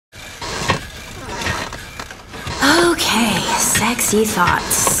Okay, sexy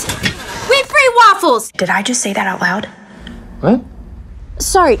thoughts. We free waffles! Did I just say that out loud? What?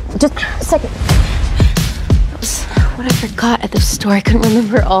 Sorry, just a second. That was what I forgot at the store. I couldn't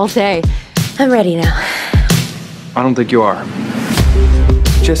remember all day. I'm ready now. I don't think you are.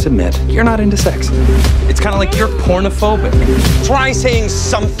 Just admit, you're not into sex. It's kind of like you're pornophobic. Try saying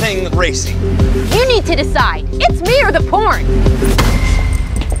something racy. You need to decide. It's me or the porn.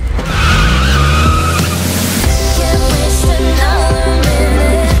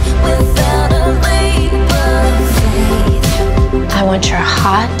 I want your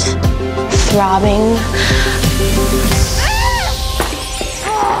hot, throbbing...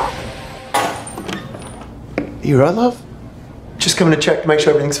 You right, love? Just coming to check to make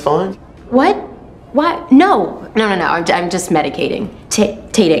sure everything's fine? What? What? No. I'm just medicating.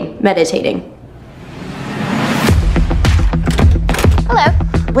 Meditating.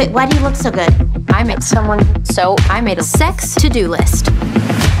 Hello. Wait, why do you look so good? I made a sex to-do list.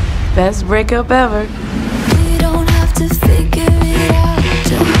 Best breakup ever. We don't have to figure it out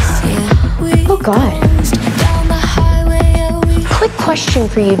just yet. Oh, God. Down the highway, Quick question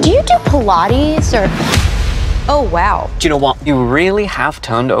for you. Do you do Pilates or... Oh, wow. Do you know what? You really have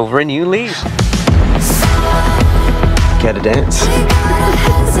turned over a new leaf. Care to dance?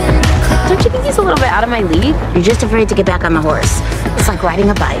 Don't you think he's a little bit out of my league? You're just afraid to get back on the horse. It's like riding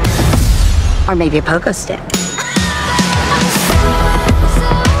a bike. Or maybe a pogo stick.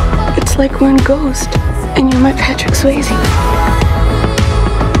 It's like we're in Ghost, and you're my Patrick Swayze.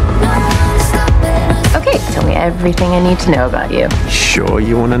 Okay, tell me everything I need to know about you. Sure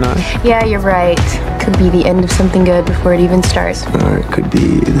you want to know? Yeah, you're right. Could be the end of something good before it even starts. Or it could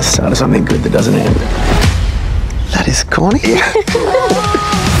be the start of something good that doesn't end. That is corny.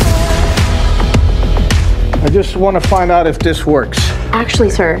 I just want to find out if this works.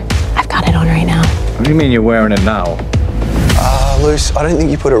 Actually, sir, I've got it on right now. What do you mean you're wearing it now? Luce, I don't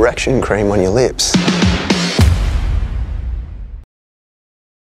think you put erection cream on your lips.